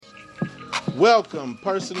Welcome,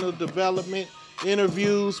 personal development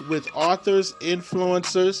interviews with authors,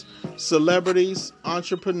 influencers, celebrities,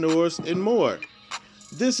 entrepreneurs, and more.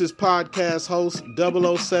 This is podcast host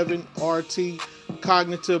 007 RT,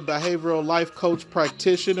 cognitive behavioral life coach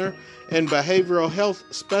practitioner and behavioral health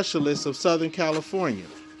specialist of Southern California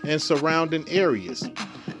and surrounding areas.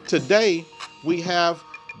 Today, we have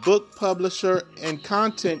book publisher and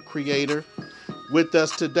content creator with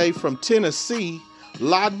us today from Tennessee,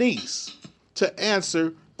 Lanise, to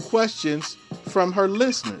answer questions from her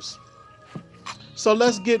listeners. So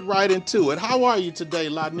let's get right into it. How are you today,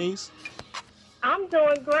 Lanise? I'm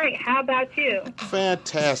doing great. How about you?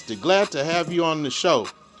 Fantastic. Glad to have you on the show.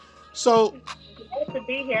 So, Glad to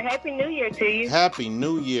be here. Happy New Year to you. Happy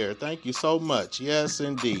New Year. Thank you so much. Yes,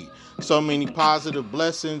 indeed. So many positive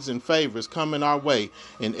blessings and favors coming our way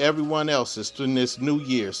and everyone else's in this new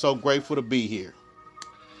year. So grateful to be here.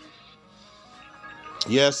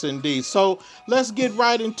 Yes, indeed. So let's get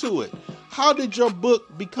right into it. How did your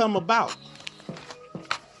book become about?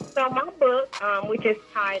 So my book, which is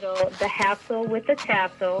titled The Hassle with the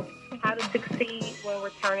Tassel, How to Succeed When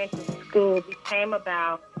Returning to School, became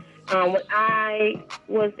about when I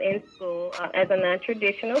was in school as a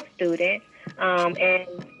non-traditional student. And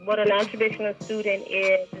what a non-traditional student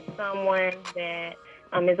is someone that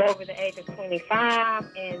is over the age of 25,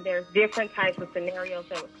 and there's different types of scenarios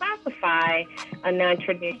that would classify a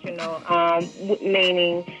non-traditional,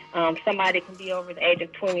 meaning somebody can be over the age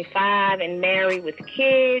of 25 and married with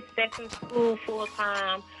kids, that's in school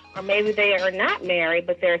full-time, or maybe they are not married,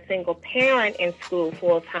 but they're a single parent in school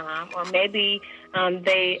full-time, or maybe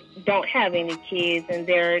they don't have any kids and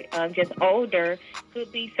they're just older,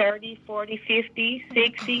 could be 30, 40, 50,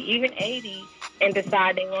 60, even 80, and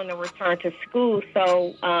decide they want to return to school.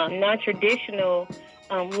 So non-traditional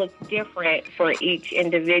looks different for each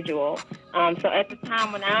individual. So at the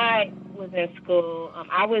time when I was in school,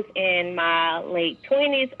 I was in my late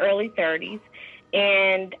 20s, early 30s,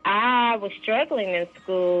 and I was struggling in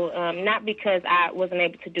school, not because I wasn't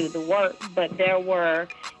able to do the work, but there were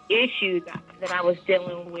issues that I was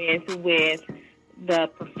dealing with the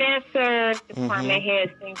professors, department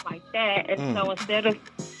heads, things like that. And so instead of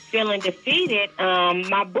feeling defeated,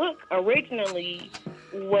 my book originally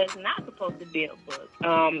was not supposed to be a book.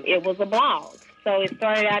 It was a blog. So it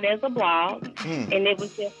started out as a blog, and it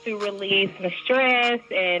was just to release the stress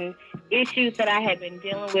and issues that I had been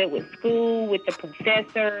dealing with school, with the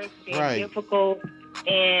professors, being difficult.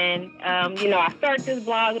 And, I started this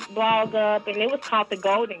blog up, and it was called The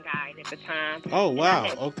Golden Guide at the time. Oh, wow.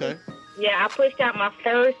 Okay. Yeah, I pushed out my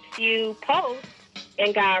first few posts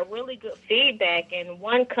and got really good feedback. And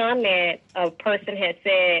one comment a person had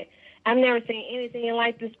said, I've never seen anything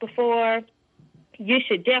like this before. You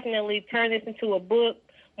should definitely turn this into a book.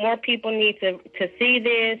 More people need to see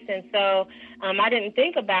this. And so I didn't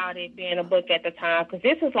think about it being a book at the time, because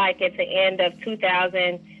this was like at the end of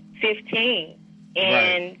 2015.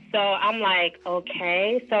 And so I'm like,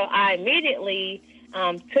 okay. So I immediately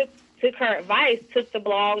took her advice, took the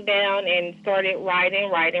blog down and started writing,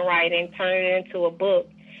 turning it into a book.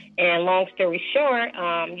 And long story short,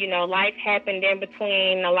 life happened in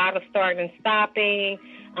between, a lot of starting and stopping.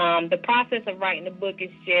 The process of writing the book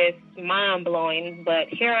is just mind-blowing. But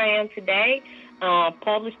here I am today,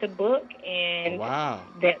 published a book, and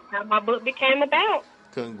that's how my book became about.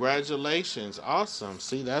 Congratulations. Awesome.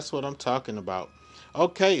 See, that's what I'm talking about.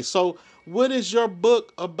 Okay, so what is your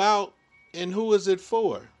book about and who is it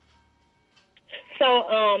for? So,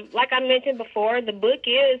 like I mentioned before, the book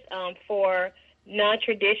is for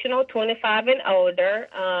non-traditional 25 and older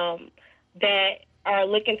that are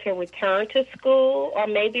looking to return to school, or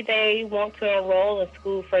maybe they want to enroll in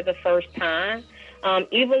school for the first time.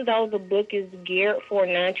 Even though the book is geared for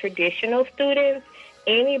non-traditional students,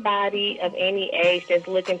 anybody of any age that's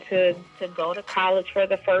looking to go to college for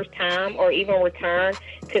the first time or even return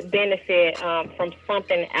could benefit from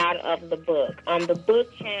something out of the book. The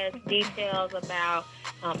book has details about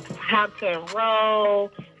how to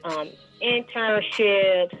enroll,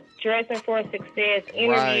 internships, dressing for success,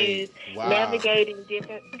 interviews, navigating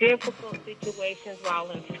difficult situations while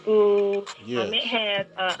in school. It has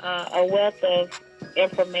a wealth of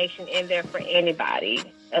information in there for anybody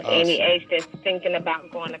of any age that's thinking about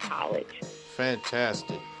going to college.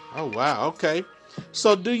 Fantastic. Oh, wow. Okay.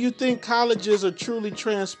 So do you think colleges are truly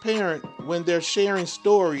transparent when they're sharing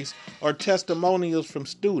stories or testimonials from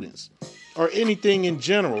students, or anything in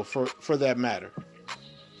general for that matter?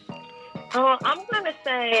 I'm going to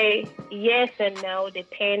say yes and no,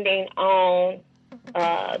 depending on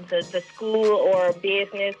the school or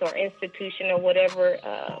business or institution or whatever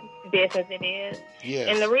business it is. Yes.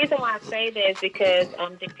 And the reason why I say that is because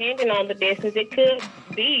depending on the business, it could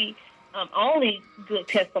be only good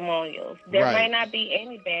testimonials. There Right. may not be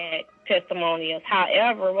any bad testimonials.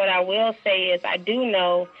 However, what I will say is I do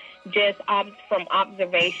know just from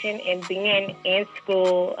observation and being in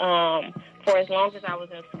school for as long as I was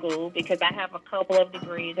in school, because I have a couple of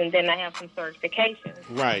degrees and then I have some certifications.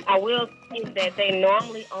 Right. I will say that they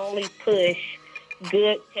normally only push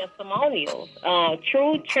good testimonials.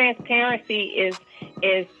 True transparency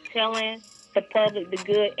is telling the public the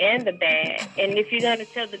good and the bad. And if you're going to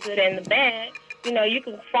tell the good and the bad, you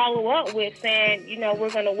can follow up with saying, we're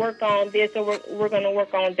going to work on this or we're going to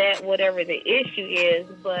work on that, whatever the issue is.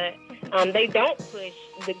 But they don't push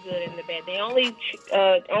the good and the bad. They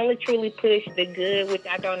only truly push the good, which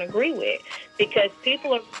I don't agree with, because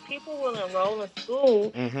people will enroll in school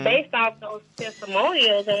based off those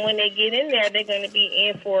testimonials, and when they get in there, they're going to be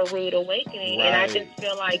in for a rude awakening. Right. And I just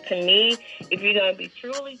feel like, to me, if you're going to be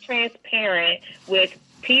truly transparent with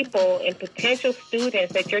people and potential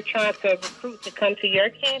students that you're trying to recruit to come to your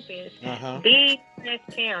campus, be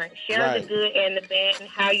transparent. Share the good and the bad and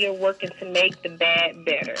how you're working to make the bad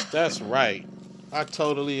better. That's right. I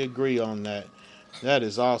totally agree on that. That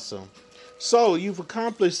is awesome. So you've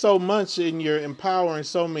accomplished so much and you're empowering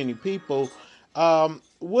so many people.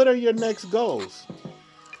 What are your next goals?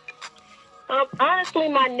 Honestly,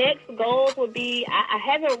 my next goals would be, I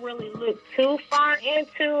haven't really looked too far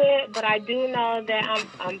into it, but I do know that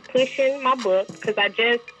I'm pushing my book, because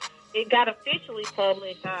it got officially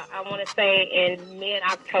published, I want to say, in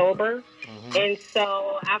mid-October. And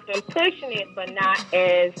so I've been pushing it, but not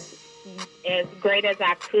as great as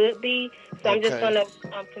I could be. So I'm just going to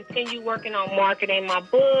continue working on marketing my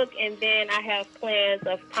book, and then I have plans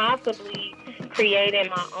of possibly creating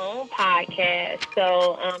my own podcast.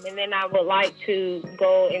 So, and then I would like to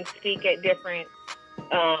go and speak at different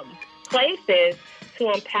places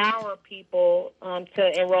to empower people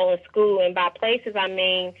to enroll in school. And by places, I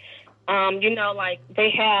mean, like they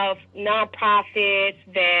have nonprofits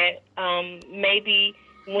that maybe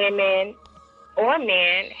women or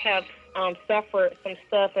men have suffered some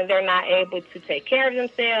stuff and they're not able to take care of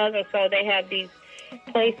themselves, and so they have these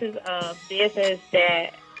places of business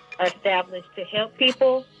that are established to help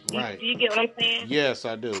people. Right. Do you get what I'm saying? Yes,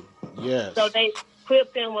 I do. Yes. So they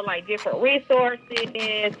equip them with like different resources.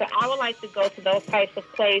 So I would like to go to those types of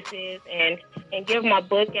places and give my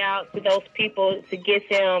book out to those people to get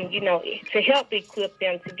them, to help equip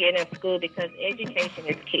them to get in school, because education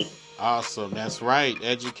is key. Awesome. That's right.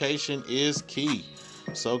 Education is key.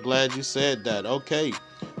 So glad you said that. Okay.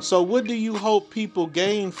 So what do you hope people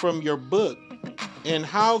gain from your book, and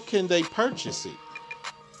how can they purchase it?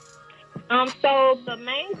 So the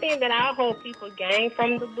main thing that I hope people gain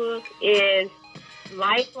from the book is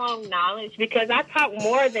lifelong knowledge, because I talk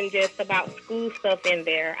more than just about school stuff in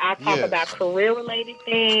there. I talk about career-related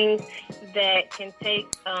things that can take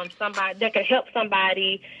somebody, that can help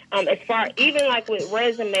somebody as far, even like with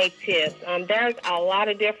resume tips. There's a lot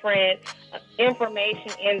of different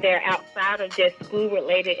information in there outside of just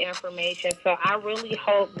school-related information. So I really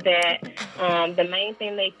hope that the main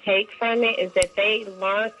thing they take from it is that they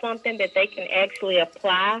learn something that they can actually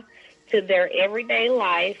apply to their everyday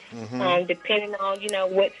life, depending on,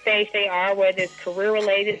 what stage they are, whether it's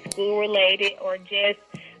career-related, school-related, or just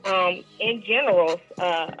in general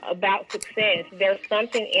about success. There's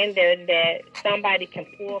something in there that somebody can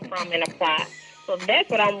pull from and apply. So that's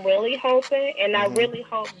what I'm really hoping, and I really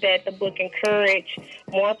hope that the book encourage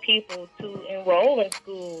more people to enroll in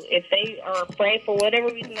school. If they are afraid, for whatever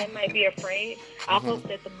reason they might be afraid, I hope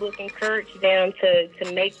that the book encourage them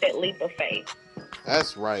to make that leap of faith.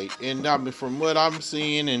 That's right. And I mean, from what I'm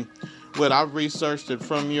seeing and what I've researched it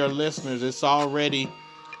from your listeners, it's already,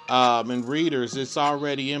 and readers, it's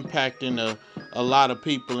already impacting a lot of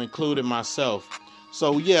people, including myself.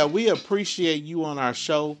 So, yeah, we appreciate you on our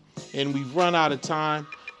show, and we've run out of time,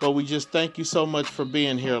 but we just thank you so much for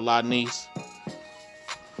being here, Lanise.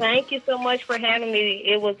 Thank you so much for having me.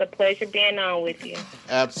 It was a pleasure being on with you.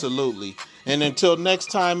 Absolutely. And until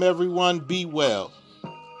next time, everyone, be well.